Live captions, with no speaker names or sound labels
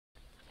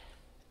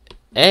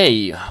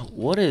Hey,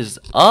 what is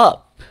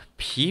up,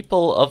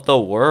 people of the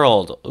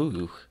world?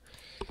 Ooh,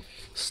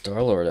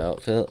 Star-Lord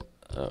outfit.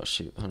 Oh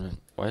shoot, hold on.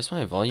 Why does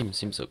my volume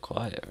seem so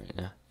quiet right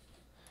now?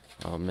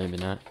 Oh, maybe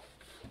not.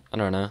 I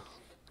don't know.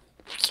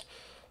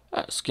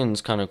 That skin's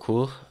kind of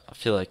cool. I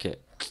feel like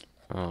it.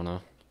 I don't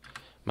know.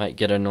 Might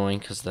get annoying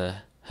because the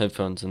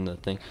headphones and the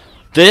thing.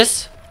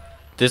 This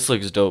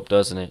looks dope,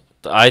 doesn't it?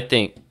 I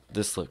think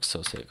this looks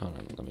so sick. Hold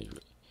on, let me.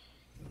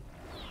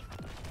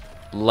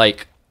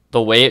 Like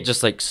the way it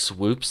just like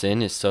swoops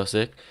in is so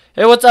sick.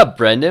 Hey, what's up,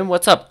 Brendan?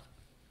 What's up?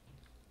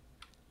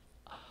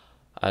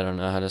 I don't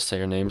know how to say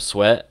your name.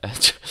 Sweat.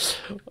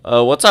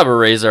 What's up,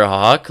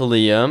 Razorhawk?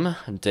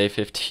 Liam. Day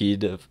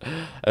 15 of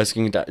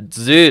asking.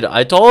 Dude,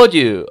 I told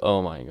you.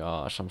 Oh my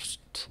gosh,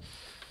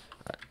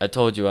 I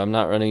told you I'm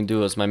not running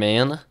duos, my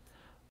man.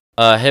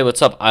 Hey,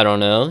 what's up? I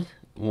don't know.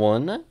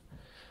 One.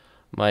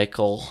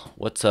 Michael,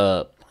 what's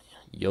up?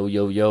 Yo,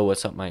 yo, yo.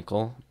 What's up,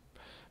 Michael?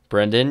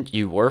 Brendan,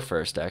 you were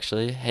first,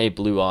 actually. Hey,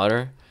 Blue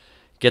Otter.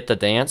 Get the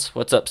dance.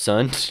 What's up,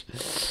 son?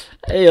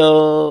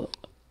 Heyo.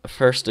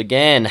 First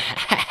again.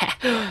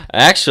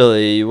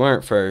 Actually, you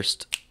weren't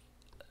first.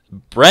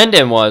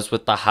 Brendan was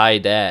with the high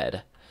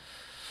dad.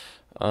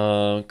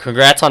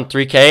 Congrats on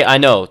 3K. I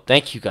know.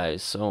 Thank you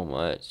guys so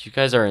much. You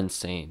guys are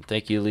insane.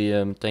 Thank you,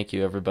 Liam. Thank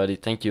you, everybody.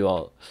 Thank you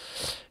all.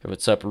 Hey,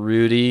 what's up,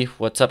 Rudy?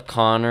 What's up,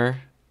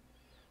 Connor?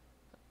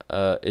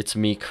 It's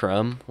me,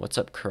 Crumb. What's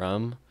up,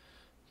 Crumb?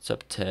 What's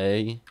up,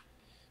 Tay?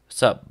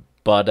 What's up,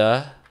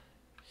 Budda?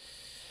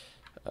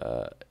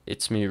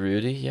 It's me,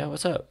 Rudy. Yeah,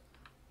 what's up?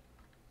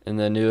 In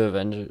the new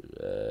Avenger.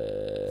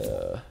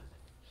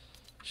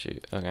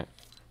 Shoot. Okay.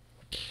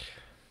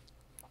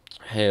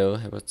 Hey,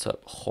 what's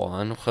up,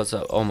 Juan? What's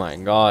up? Oh my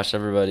gosh,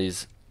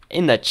 everybody's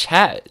in the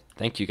chat.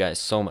 Thank you guys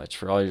so much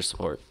for all your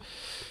support.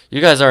 You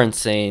guys are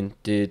insane,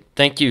 dude.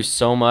 Thank you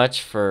so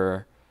much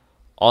for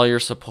all your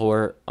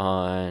support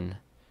on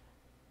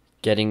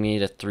getting me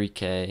to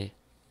 3K,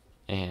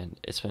 and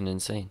it's been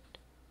insane.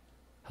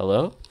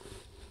 Hello?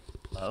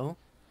 Hello?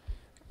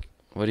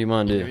 What do you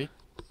want to do?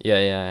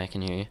 Yeah, I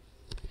can hear you.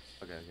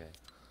 Okay.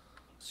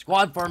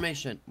 Squad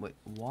formation. Wait,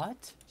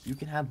 what? You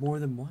can have more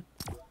than one?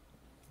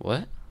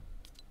 What?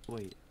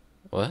 Wait.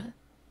 What?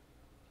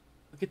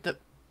 Look at the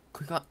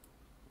click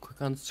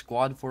on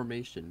squad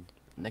formation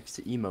next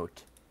to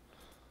emote.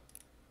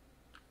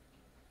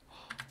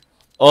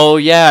 Oh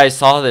yeah, I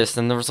saw this,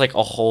 and there was like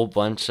a whole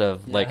bunch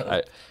of Yeah.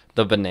 like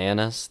the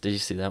bananas. Did you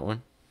see that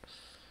one?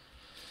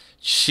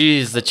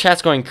 Jeez, the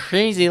chat's going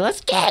crazy.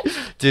 Let's get,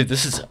 dude.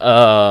 This is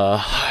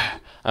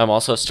I'm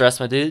also stressed,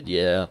 my dude.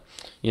 Yeah,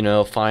 you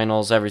know,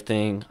 finals,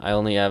 everything. I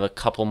only have a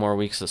couple more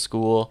weeks of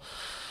school.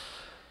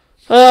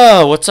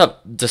 Oh, what's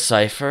up,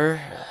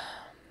 Decipher?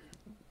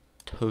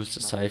 Toast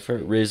Decipher.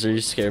 Razor, you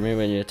scared me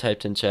when you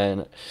typed in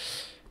chat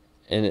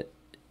and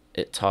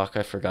it talk.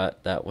 I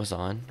forgot that was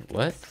on.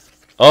 What?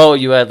 Oh,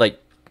 you had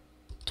like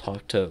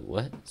talk to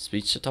what?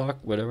 Speech to talk,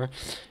 whatever.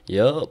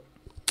 Yup.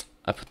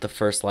 I put the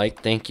first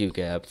like. Thank you,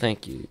 Gab.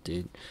 Thank you,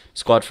 dude.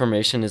 Squad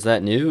formation, is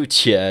that new?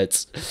 Yeah,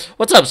 it's.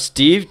 What's up,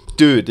 Steve?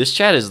 Dude, this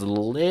chat is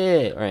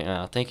lit right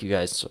now. Thank you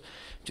guys.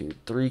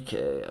 Dude,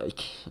 3K. I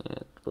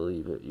can't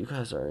believe it. You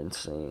guys are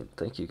insane.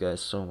 Thank you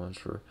guys so much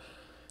for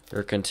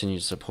your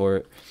continued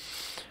support.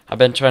 I've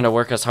been trying to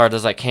work as hard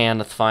as I can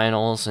with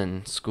finals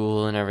and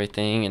school and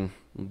everything, and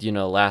you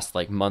know, last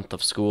like month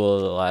of school,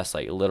 the last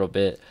like little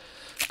bit.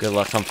 Good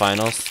luck on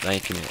finals.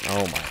 Thank you.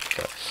 Oh my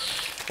god.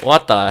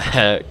 What the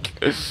heck?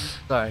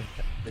 Sorry.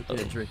 I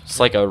didn't drink. It's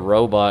like a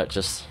robot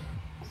just.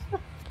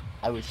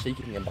 I was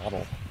shaking a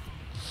bottle.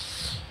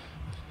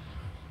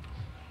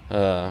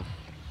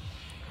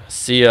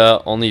 See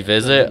ya, only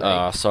visit.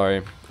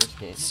 Sorry. First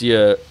game. See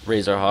ya,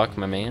 Razorhawk,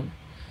 my man.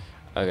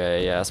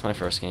 Okay, yeah, that's my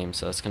first game,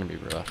 so that's gonna be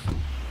rough.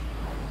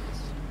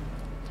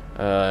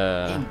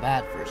 Aim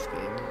bad first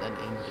game, then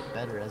aim get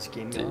better as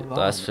game goes on.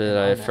 Last fit,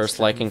 I first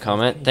like and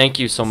comment. Thank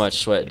you so much,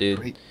 Sweat, dude.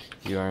 Great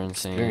You are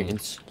insane.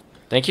 experience.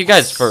 Thank you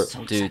guys for,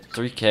 So dude,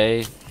 excited.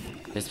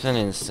 3K. It's been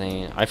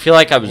insane. I feel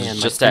like I was Man,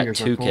 my just at fingers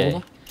are 2K.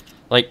 cold.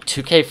 Like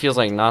 2K feels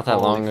like not that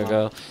Holy long fuck.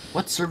 ago.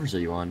 What servers are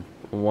you on?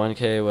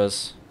 1K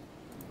was,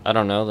 I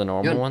don't know, the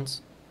normal You're-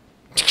 ones.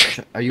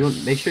 Are you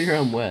on, make sure you're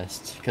on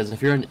West, because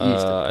if you're on East,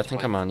 I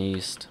think I'm on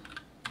East.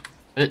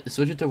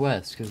 Switch it to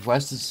West, because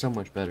West is so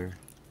much better.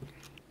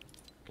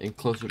 And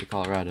closer to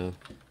Colorado.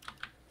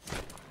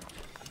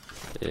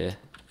 Yeah.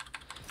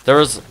 There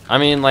was, I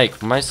mean,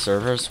 like, my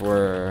servers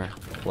were,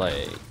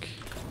 like,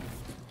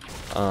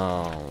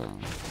 I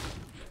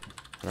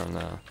don't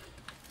know.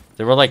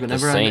 They were, like, the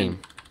Whenever I'm in- same.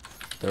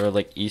 They were,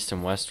 like, East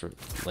and West were,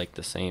 like,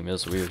 the same. It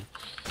was weird.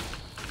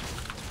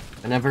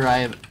 Whenever I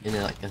am in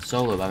like a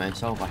solo by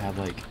myself, I have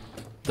like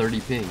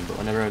 30 ping, but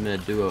whenever I'm in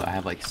a duo, I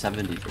have like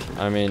 70 ping.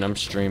 I mean, I'm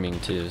streaming,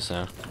 too,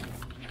 so.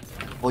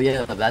 Well,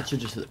 yeah, that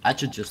should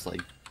just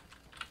like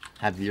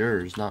have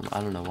yours. Not I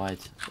don't know why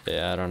it's.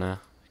 Yeah, I don't know.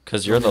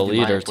 Because you're the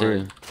Maybe mine leader, too.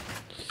 weren't.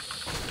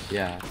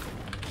 Yeah.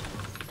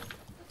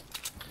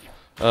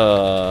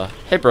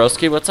 Hey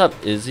broski, what's up,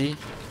 Izzy?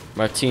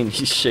 Martine,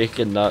 he's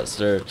shaking, not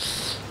stirred.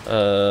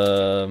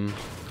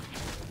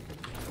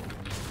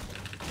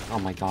 Oh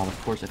my god,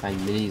 of course I find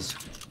minis.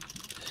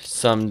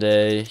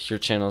 Someday your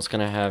channel's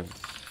gonna have,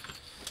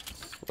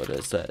 what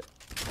is that?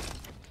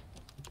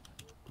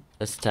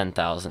 That's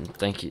 10,000.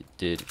 Thank you,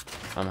 dude.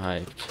 I'm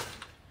hyped.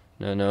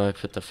 No, I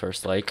put the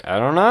first like. I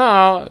don't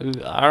know.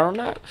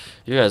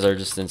 You guys are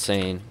just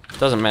insane. It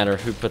doesn't matter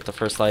who put the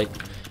first like.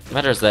 It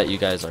matters that you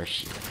guys are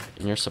here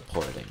and you're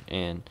supporting,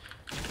 and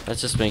that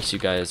just makes you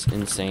guys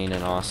insane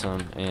and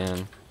awesome.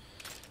 And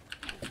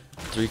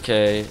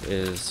 3K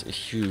is a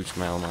huge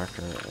mile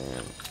marker,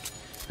 and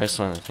I just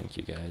want to thank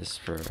you guys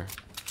for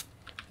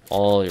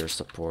all your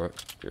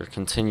support, your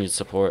continued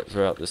support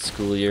throughout the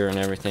school year and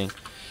everything.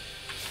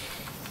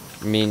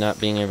 Me not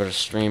being able to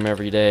stream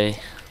every day.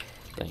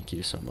 Thank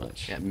you so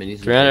much. Yeah, minis.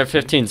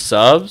 315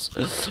 subs?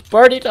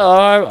 Party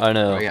time! I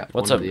know. Oh, yeah,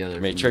 What's one up, of the other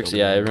Matrix? from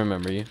the Yeah, I building.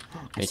 remember you.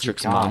 I see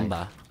Matrix Guy.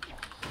 Mamba.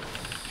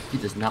 He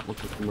does not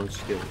look like the most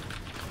skilled.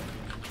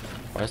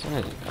 Why is my...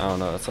 I don't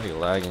know, it's like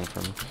lagging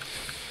for me.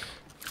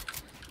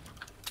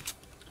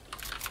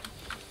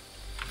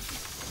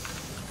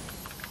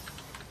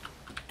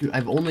 Dude,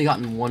 I've only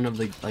gotten one of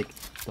the, like,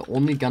 the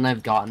only gun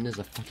I've gotten is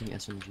a fucking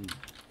SMG.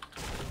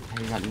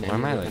 I haven't gotten Why any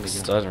am I other like kind of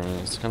gun. stuttering?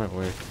 It's kind of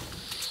weird.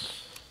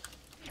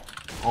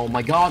 Oh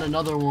my god,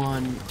 another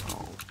one!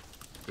 Oh.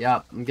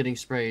 Yeah, I'm getting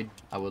sprayed.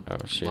 I would Oh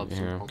shit, love here,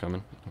 some. I'm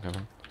coming. I'm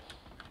coming.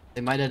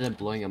 They might end up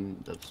blowing them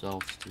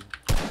themselves, too.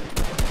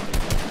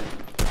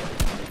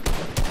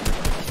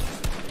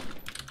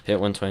 Hit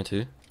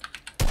 122.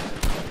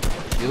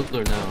 Shields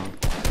or no?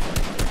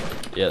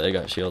 Yeah, they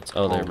got shields.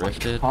 Oh, they're my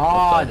rifted?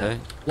 God. What the heck?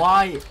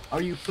 Why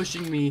are you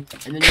pushing me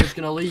and then you're just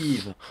gonna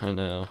leave? I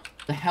know.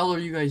 The hell are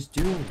you guys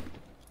doing?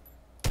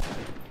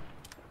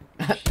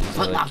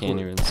 Jeez, I can't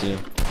even see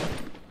him.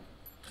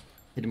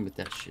 Hit him with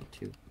that shit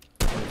too.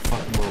 I'm gonna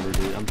fuck him over,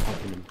 dude. I'm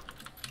fucking him.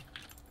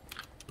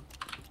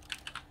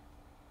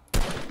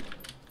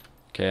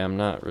 Okay, I'm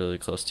not really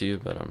close to you,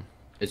 but I'm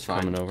It's fine.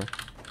 coming over.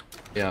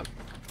 Yeah.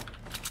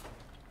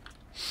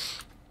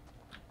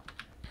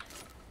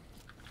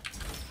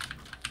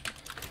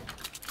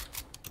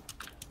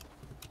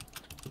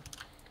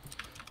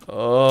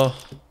 Oh.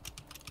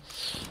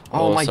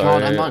 Oh my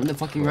god, I'm not in the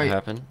fucking What right.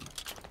 happened?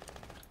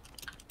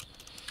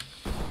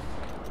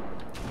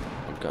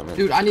 I'm coming.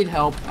 Dude, I need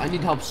help. I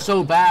need help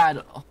so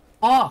bad. Oh,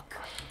 fuck.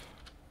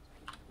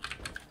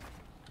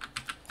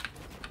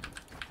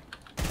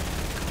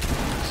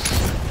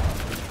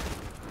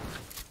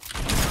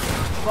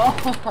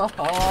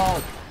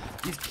 Fuck.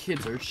 These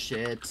kids are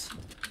shit.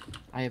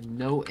 I have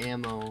no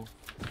ammo.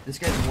 This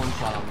guy's one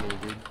shot on me,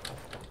 dude.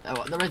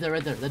 Oh, they're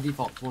right there. That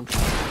default's one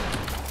shot.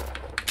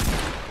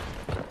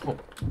 Oh.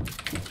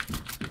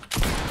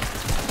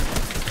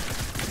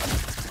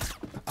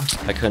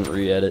 I couldn't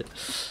re-edit.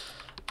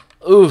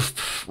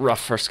 Oof, rough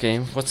first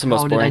game. What's the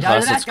most Oh, did I boring die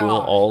to class at that school?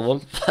 guy? All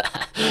of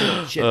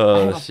them? Shit, I have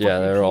a Yeah, fucking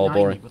they're all P90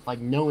 boring. with like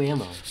no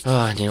ammo. Oh,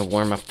 I need to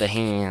warm up the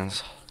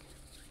hands.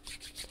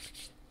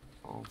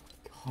 Oh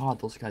god,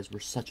 those guys were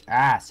such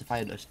ass. If I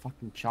had a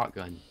fucking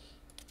shotgun.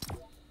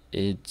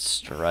 It's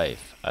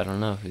Strife. I don't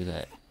know who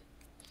that.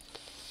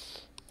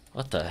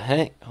 What the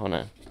heck? Hold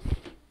on.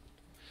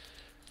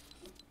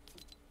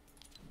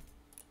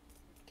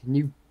 Can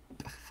you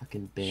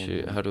fucking ban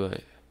Shoot, him? how do I?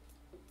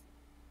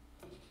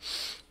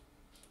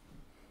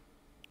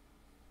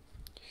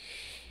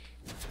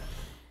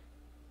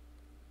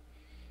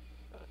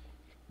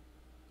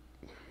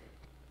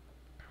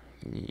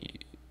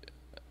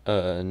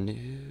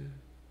 New.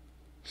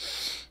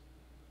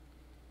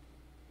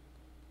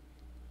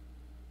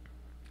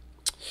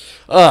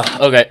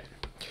 Okay.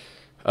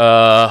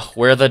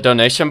 Where the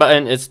donation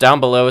button? It's down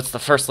below. It's the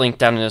first link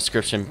down in the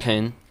description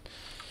pin.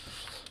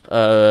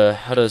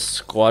 How does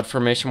squad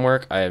formation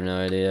work? I have no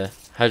idea.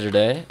 How's your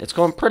day? It's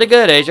going pretty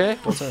good, AJ.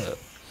 What's up?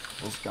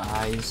 Those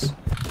guys.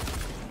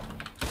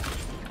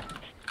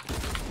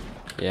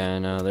 Yeah, I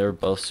know. They were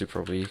both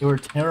super weak. They were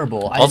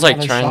terrible. I was, like,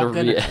 had a trying to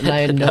shotgun re- and I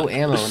had no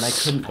ammo and I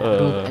couldn't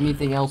build Uh.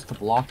 anything else to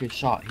block his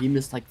shot. He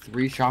missed like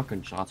 3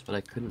 shotgun shots, but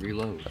I couldn't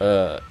reload.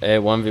 A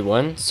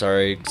 1v1?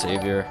 Sorry,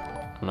 Xavier.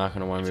 I'm not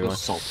gonna So 1v1.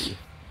 salty.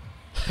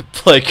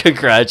 Like,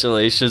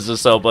 congratulations to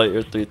celebrate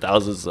your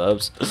 3,000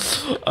 subs.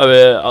 I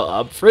mean,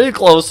 I'm pretty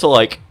close to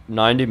like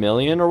 90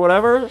 million or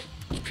whatever.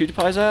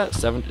 PewDiePie's at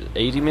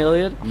 80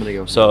 million. I'm gonna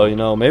go. So, you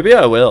know, maybe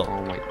I will.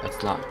 Oh wait,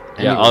 that's not.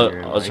 Yeah, anywhere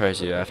near, I'll like- try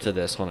to after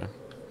this one.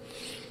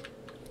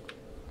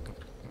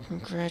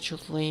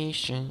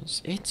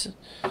 Congratulations. It's.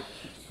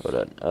 Hold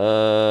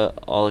on.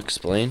 I'll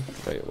explain.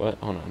 Wait, what?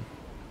 Hold on.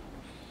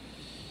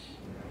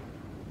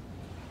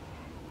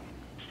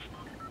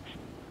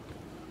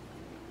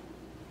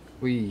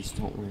 Please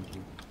don't win.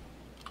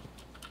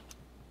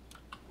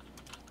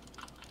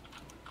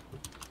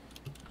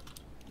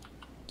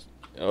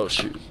 Oh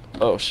shoot.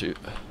 Oh shoot.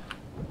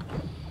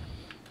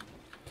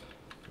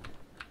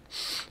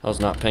 I was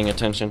not paying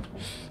attention.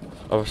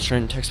 I was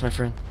trying to text my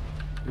friend.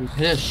 You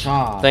hit a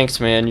shot. Thanks,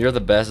 man. You're the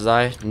best,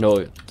 Zai.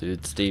 No,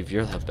 dude, Steve,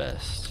 you're the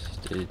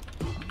best. Dude,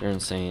 you're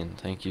insane.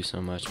 Thank you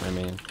so much, my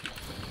man.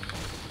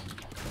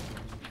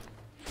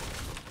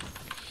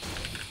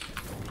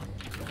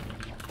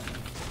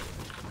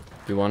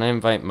 You want to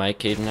invite Mike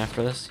Caden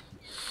after this?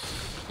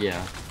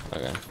 Yeah.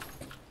 Okay.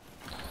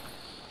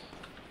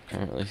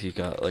 Apparently he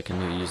got like a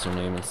new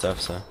username and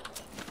stuff, so.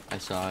 I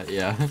saw it,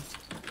 yeah.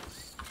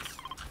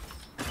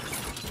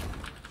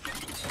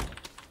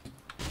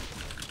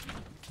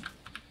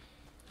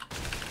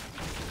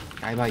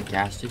 Guy by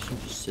gas station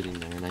just sitting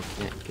there and I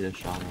can't get a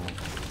shot on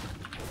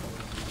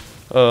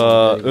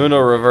him. Uno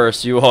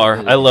Reverse, you are.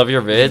 I love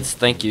your vids.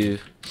 Thank you.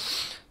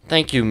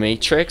 Thank you,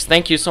 Matrix.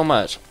 Thank you so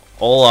much.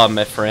 Hola,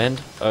 my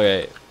friend.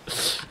 Okay.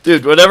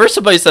 Dude, whenever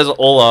somebody says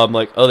hola, I'm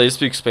like, oh, they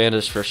speak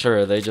Spanish for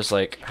sure. They just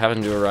like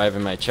happen to arrive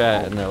in my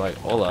chat and they're like,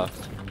 hola.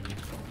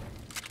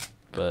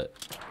 But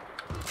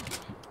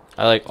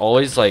I like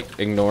always like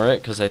ignore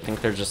it because I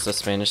think they're just a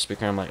Spanish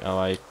speaker. I'm like, oh,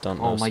 I don't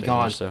know Oh my Spanish,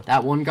 god, so.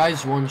 that one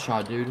guy's one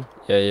shot, dude.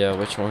 Yeah,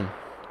 which one?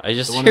 I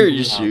just The one hear in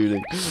you blue house.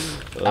 shooting.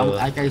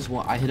 That guy's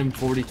one. I hit him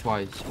 40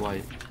 twice,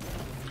 white.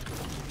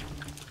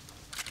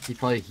 He's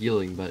probably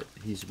healing, but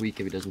he's weak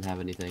if he doesn't have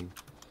anything.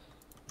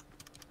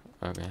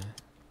 Okay.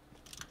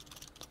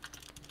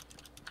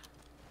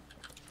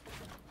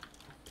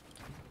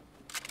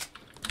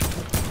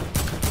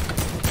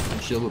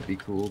 Shield would be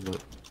cool,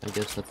 but I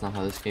guess that's not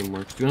how this game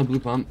works. Do you want a blue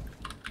pump?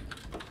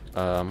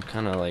 I'm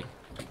kind of like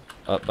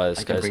up by this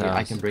I can guy's bring house. it.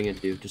 I can bring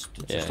it, dude. Just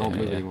Yeah, don't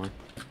move yeah. anymore.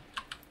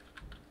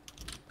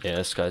 Yeah,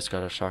 this guy's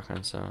got a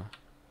shotgun, so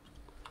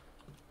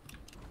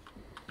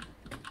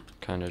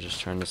kind of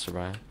just trying to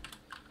survive.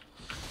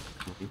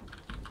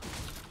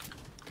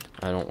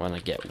 I don't want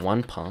to get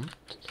one pumped.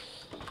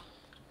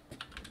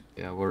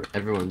 Yeah, where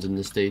everyone's in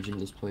this stage in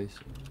this place.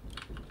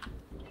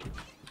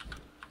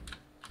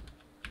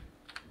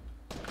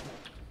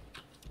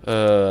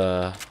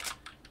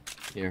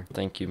 Here.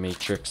 Thank you,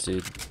 Matrix,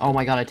 dude. Oh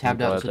my god, I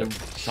tabbed out glad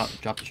instead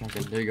of dropped the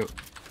shotgun. There you go.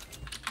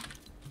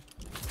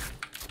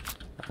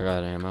 I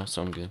got ammo,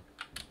 so I'm good.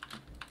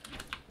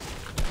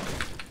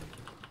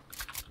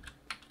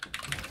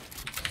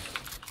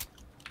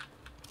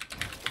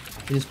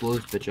 I can just blow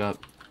this bitch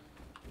up.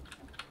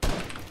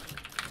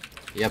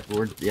 Yep,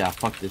 yeah,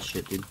 fuck this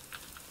shit, dude.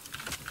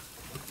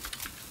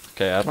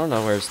 Okay, I don't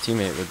know where his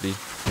teammate would be.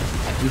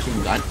 I do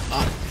some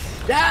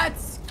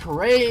that's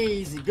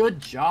crazy. Good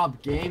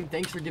job, game.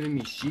 Thanks for giving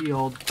me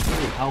shield.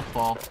 Really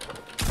helpful.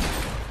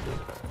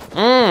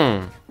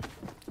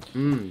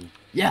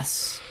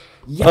 Yes.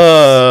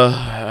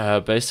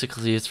 Yes.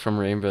 Basically, it's from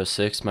Rainbow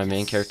Six. My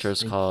main character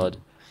is called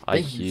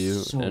Thank you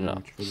IQ, so and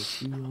much for the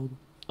shield.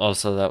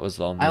 also that was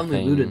the only I only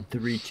thing looted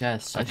 3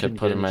 chests. I could shouldn't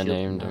put get in any my shield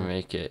name from to that.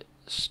 make it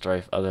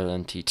Strife other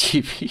than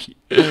TTP.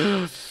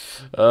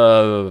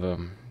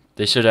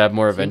 They should have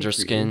more Avenger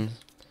skins,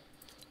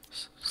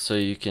 so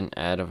you can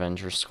add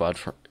Avenger Squad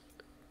for.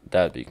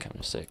 That'd be kind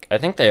of sick. I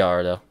think they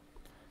are though.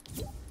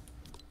 Are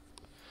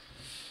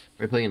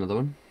we playing another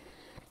one?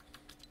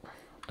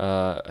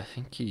 I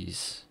think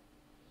he's.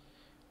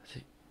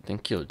 I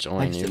think he'll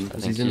join Text you. him, I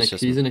 'cause think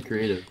he's in a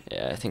creative.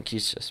 Yeah, I think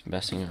he's just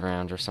messing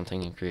around or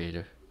something in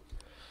creative.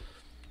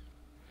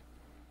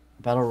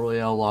 Battle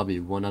Royale lobby,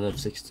 1 out of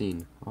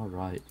 16.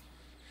 Alright.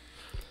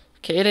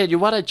 Kaden, you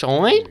wanna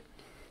join?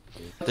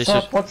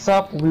 What's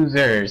up,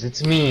 losers?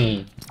 It's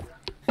me.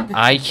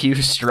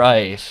 IQ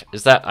Strife.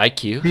 Is that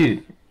IQ?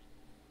 Dude.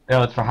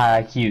 No, it's for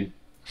high IQ.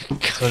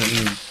 That's what it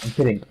means. I'm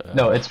kidding.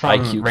 No, it's from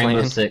IQ Rainbow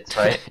Clan? Six,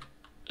 right?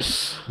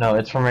 No,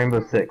 it's from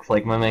Rainbow Six.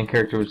 Like, my main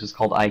character was just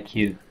called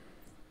IQ.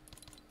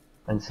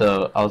 And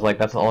so, I was like,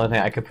 that's the only thing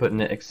I could put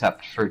in it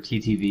except for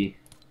TTV.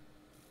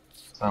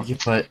 So. Did you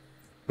put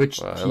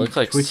Twitch? Wow, it looks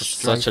like Twitch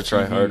such a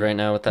Strife tryhard TV? right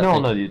now with that No,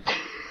 thing. no, dude.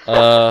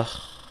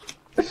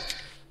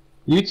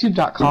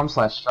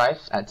 YouTube.com/strife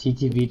at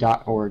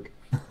ttv.org.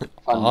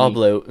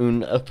 Hablo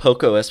un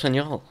poco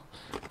español.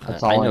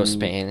 That's I all I know need.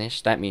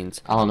 Spanish. That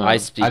means I don't know. I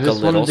speak I just a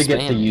little wanted to get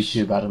Spanish.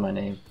 the YouTube out of my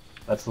name.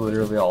 That's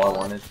literally all I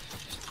wanted.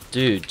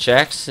 Dude,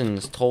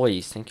 Jackson's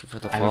Toys. Thank you for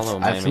the I follow,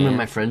 have my someone in man.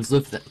 my friends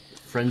list.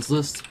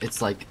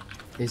 It's like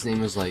his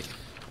name was like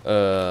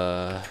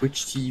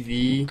Twitch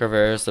TV,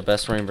 Graveras, the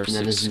best Rainbow and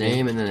then Six. his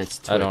name, and then it's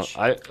Twitch.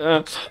 I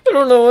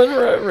don't know what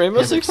Rainbow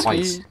Yeah, but Six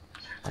twice. means.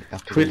 Like,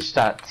 after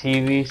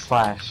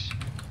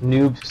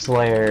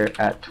Twitch.tv/noobslayer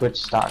at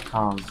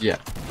twitch.com. Yeah.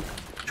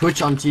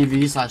 Twitch on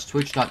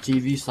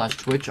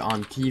TV/twitch.tv/twitch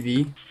on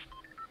TV.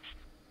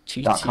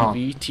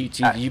 TTV,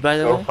 TTV, by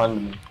the way.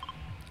 GoFundMe.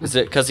 Is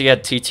it because he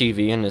had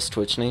TTV in his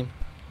Twitch name?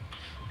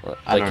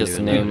 I Like don't his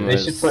even know. name They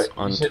was should put-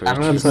 on you should- Twitch. I'm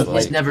gonna He's put,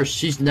 like-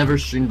 She's never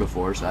streamed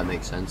before, so that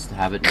makes sense to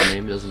have it in the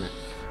name, doesn't it?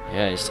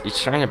 Yeah, he's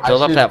trying to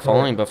build up should that put-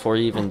 following before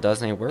he even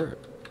does any work.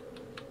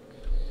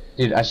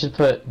 Dude, I should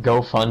put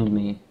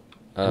GoFundMe.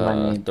 my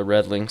name. The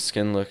red link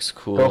skin looks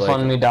cool. Or it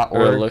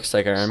GoFundMe.org. looks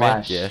like Iron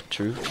Man. Yeah,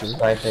 true.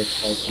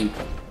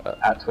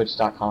 at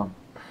twitch.com.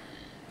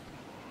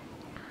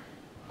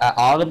 At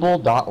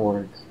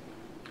audible.org.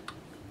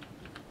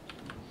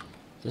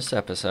 This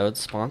episode's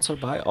sponsored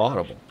by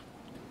Audible.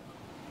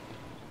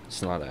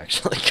 It's not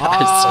actually, guys.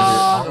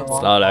 Audible.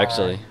 It's not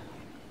actually.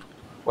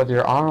 Whether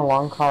you're on a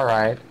long car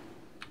ride,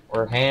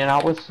 or hanging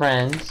out with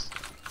friends,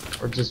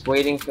 or just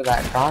waiting for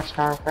that gosh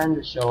darn friend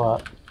to show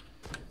up,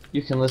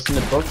 you can listen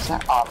to books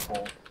at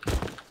Audible.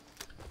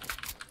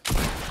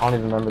 I don't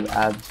even remember the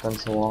ad. It's been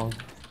so long.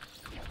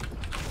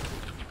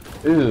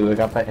 Ooh, I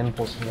got that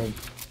impulse grenade.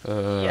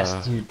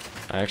 Yes, dude.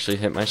 I actually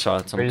hit my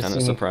shots. I'm Ready to kind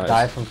of see me surprised.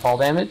 die from fall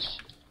damage?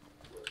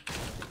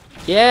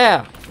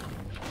 Yeah.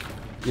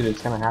 Dude,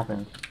 it's gonna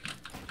happen.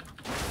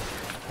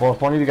 Well,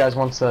 if one of you guys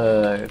wants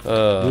a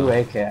blue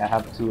AK, I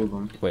have 2 of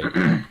them. Wait.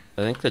 I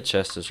think the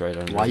chest is right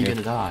under Why are you here.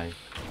 gonna die?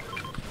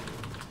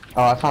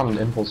 Oh, I found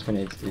impulse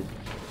grenades, dude.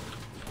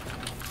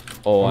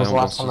 Oh, When I was the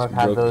last almost time just I've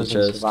had broke those the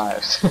and chest.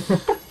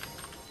 survived?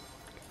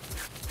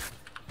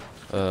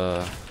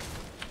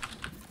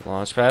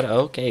 Launchpad.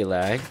 Okay,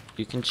 lag.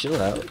 You can chill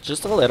out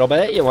just a little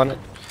bit. You wanna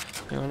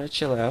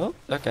chill out?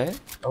 Okay.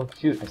 Oh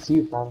shoot, I see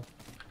you, friend.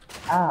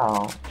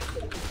 Ow.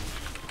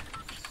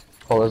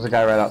 Oh, there's a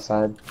guy right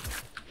outside.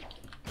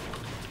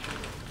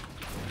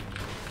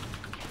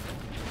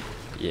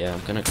 Yeah,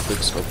 I'm gonna quick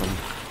scope him.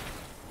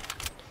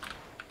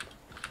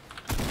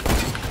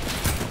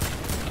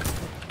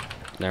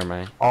 Never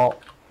mind. Oh.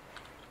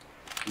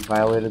 He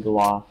violated the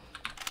law.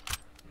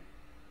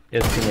 He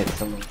has teammates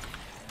somewhere.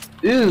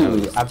 Ooh,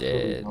 he's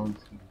absolutely. dead. I'm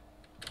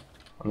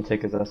gonna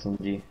take his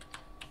SMG.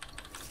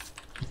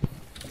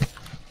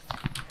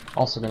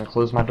 Also gonna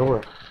close my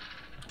door.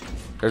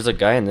 There's a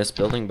guy in this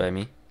building by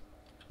me.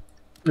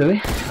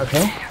 Really?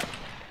 Okay.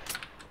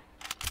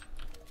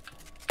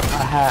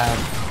 I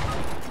have.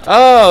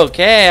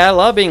 Okay, I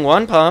love being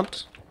one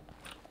pumped.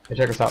 Hey,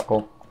 check us out,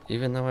 Cole.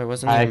 Even though I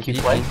wasn't Hi, even IQ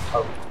peeking. play.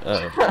 Oh.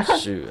 Oh,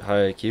 shoot.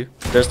 Hi, IQ.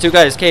 There's 2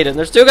 guys, Caden.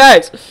 There's 2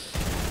 guys!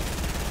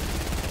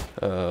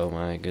 Oh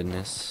my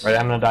goodness. Right,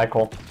 I'm gonna die,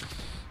 Cole.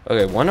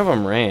 Okay, one of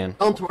them ran.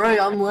 Don't worry,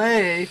 I'm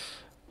late.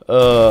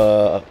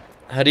 How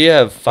do you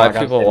have 5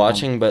 gotta people stay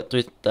watching, but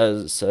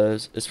 3,000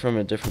 says it's from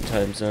a different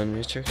time zone,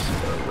 Matrix?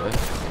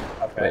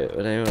 What? Okay. Wait,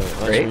 what anyway,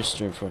 watch Great. me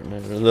stream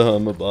Fortnite.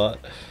 I'm a bot.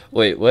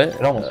 Wait, what?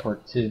 It almost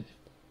worked too.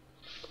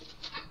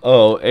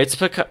 Oh, it's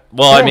because.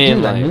 Well, Oh, I mean,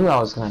 dude, I like, knew I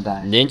was gonna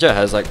die. Ninja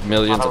has like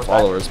millions Thought I of was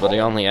actually followers, but he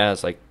falling. only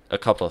has like a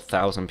couple of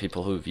thousand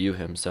people who view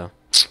him, so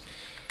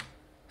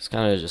it's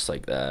kind of just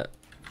like that.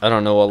 I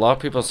don't know. A lot of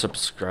people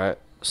subscribe.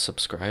 How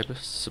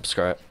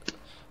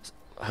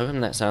come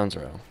that sounds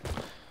wrong?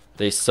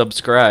 They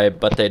subscribe,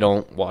 but they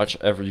don't watch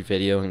every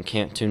video and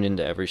can't tune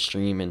into every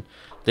stream, and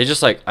they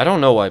just like, I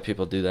don't know why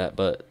people do that,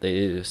 but they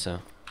do. So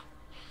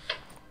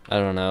I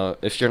don't know.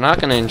 If you're not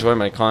gonna enjoy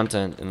my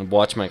content and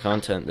watch my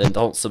content, then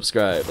don't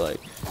subscribe. Like,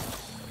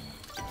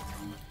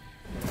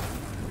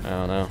 I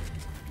don't know.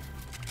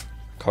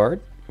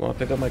 Card? You want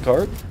to pick up my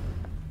card?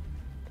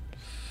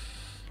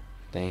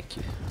 Thank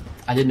you.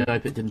 I didn't know I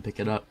didn't pick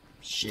it up.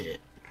 Shit.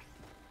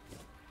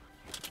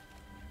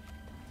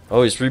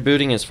 Oh, he's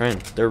rebooting his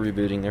friend. They're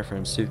rebooting their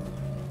friends too.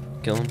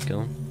 Kill him,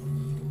 kill him.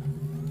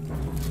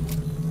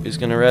 Who's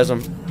gonna res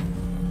him?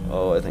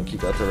 Oh, I think he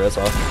got the res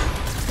off.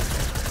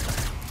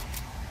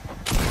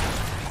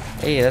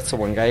 Hey, that's the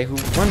one guy who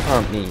one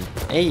pumped me.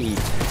 Hey.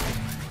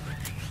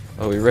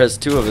 Oh, he res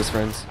 2 of his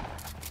friends.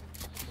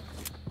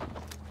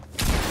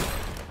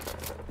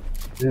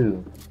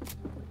 Ooh.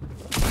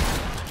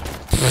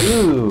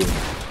 Ooh.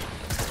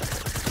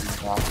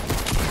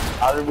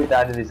 How did we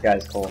die to these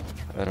guys, Cole?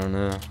 I don't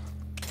know.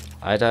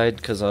 I died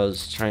because I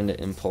was trying to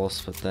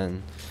impulse, but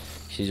then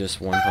he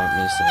just one pumped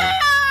me,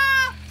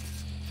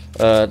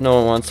 so. No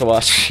one wants to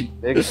watch.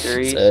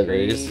 Victory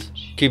Savage.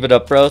 speech. Keep it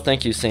up, bro.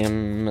 Thank you,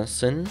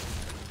 Samson.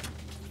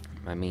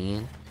 I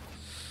mean.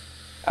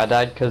 I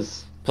died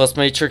because. Plus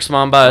Matrix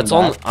Mamba, it's I'm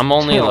only back. I'm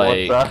only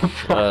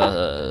What's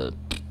like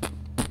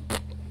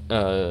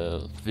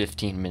up?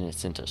 15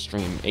 minutes into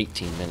stream,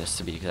 18 minutes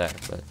to be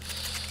exact, but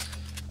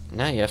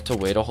now you have to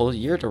wait a whole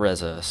year to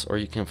res us, or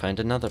you can find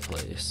another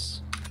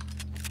place.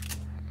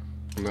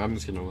 I'm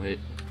just gonna wait.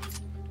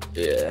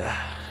 Yeah.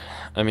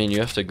 I mean, you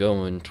have to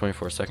go in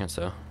 24 seconds,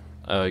 though.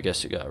 Oh, I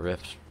guess you got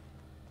ripped.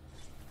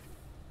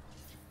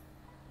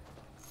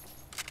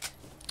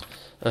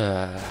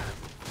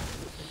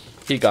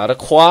 He got a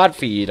quad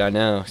feed, I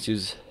know. She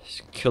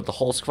killed the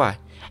whole squad.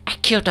 I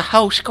killed the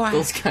whole squad.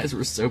 Those guys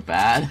were so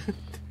bad.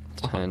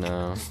 I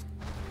know.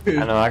 I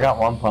know, I got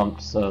 1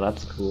 pumped, so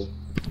that's cool.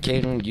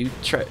 Caden,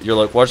 you're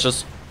like, watch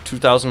this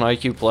 2000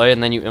 IQ play,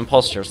 and then you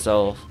impulse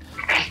yourself.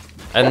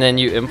 And then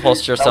you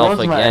impulse yourself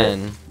was my-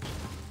 again.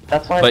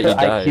 That's why I But put you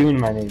died. IQ in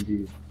my name,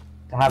 dude.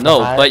 To have the No,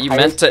 but you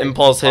meant highest to rank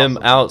impulse him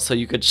possible. out so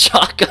you could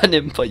shotgun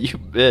him, but you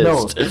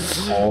No,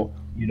 missed. Cole,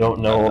 you don't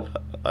know.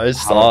 I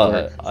saw it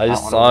it. works. It's I not what I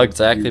saw wanted to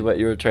exactly do. what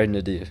you were trying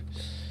to do.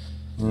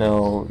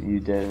 No, you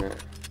didn't.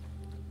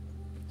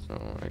 Oh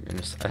my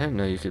goodness. I didn't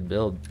know you could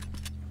build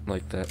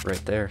like that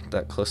right there,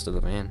 that close to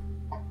the man.